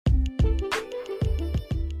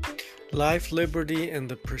Life, liberty, and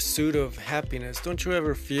the pursuit of happiness. Don't you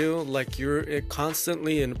ever feel like you're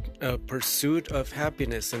constantly in pursuit of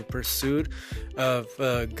happiness and pursuit of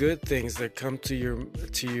good things that come to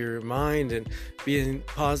your mind, and being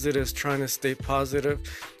positive, trying to stay positive?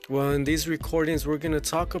 Well, in these recordings, we're going to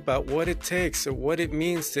talk about what it takes or what it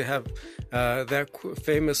means to have that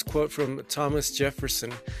famous quote from Thomas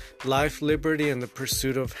Jefferson, life, liberty, and the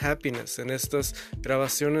pursuit of happiness. En estas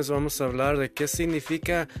grabaciones vamos a hablar de qué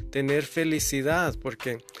significa tener felicidad,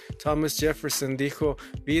 porque Thomas Jefferson dijo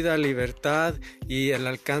vida, libertad y el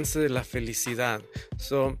alcance de la felicidad.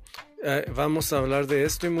 Vamos a hablar de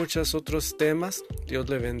esto y muchos otros temas. Dios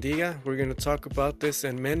le bendiga. We're going to talk about this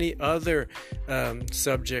and many other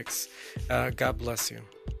subjects. God bless you.